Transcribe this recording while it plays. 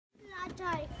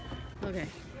drive. Okay.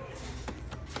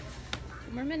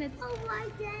 2 more minutes. Oh my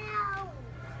God.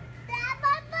 That's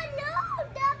my balloon.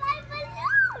 That's my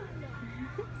balloon.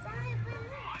 That's my balloon.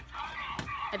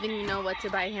 I think you know what to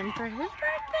buy him for his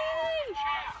birthday.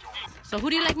 So who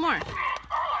do you like more?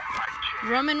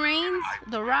 Roman Reigns,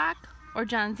 The Rock, or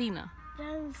John Cena?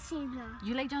 John Cena.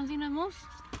 You like John Cena most?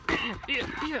 Yeah.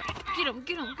 Get him,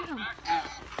 get him, get him.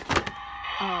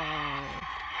 Oh,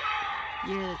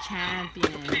 you're the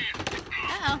champion.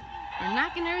 Uh-oh, you're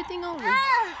knocking everything over. I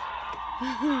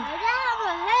have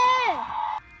a head.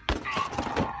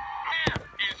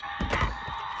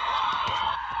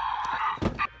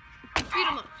 Beat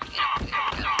him up. Yeah,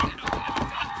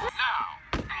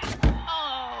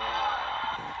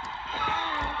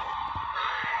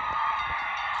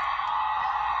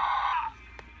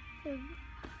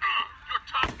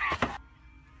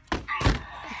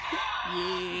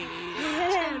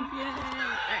 champion.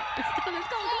 Alright, let's go, come on.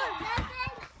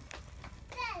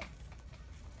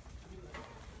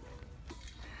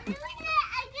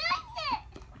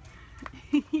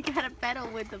 You gotta pedal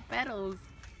with the pedals.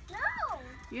 No.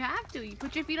 You have to. You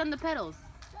put your feet on the pedals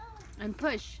and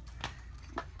push.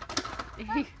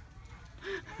 I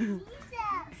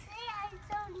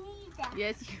don't need that.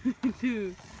 Yes, you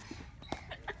do.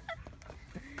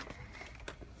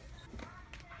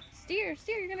 Steer,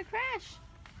 you're gonna crash.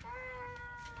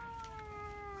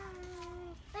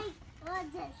 Wait,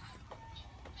 what's this?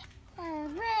 I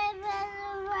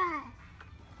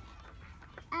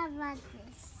want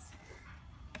this.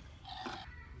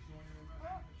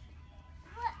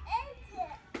 What is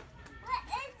it? What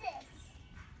is this?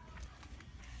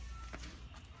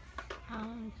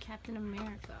 Captain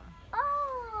America.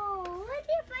 Oh, would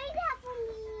you buy that for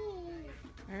me?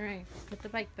 Alright, put the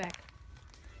bike back.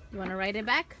 You wanna ride it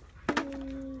back?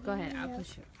 Go ahead, I'll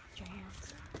push it. Put your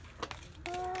hands.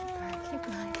 Alright, keep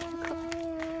going.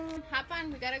 Hop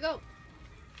on, we gotta go.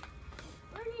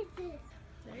 What is this?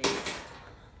 There you go.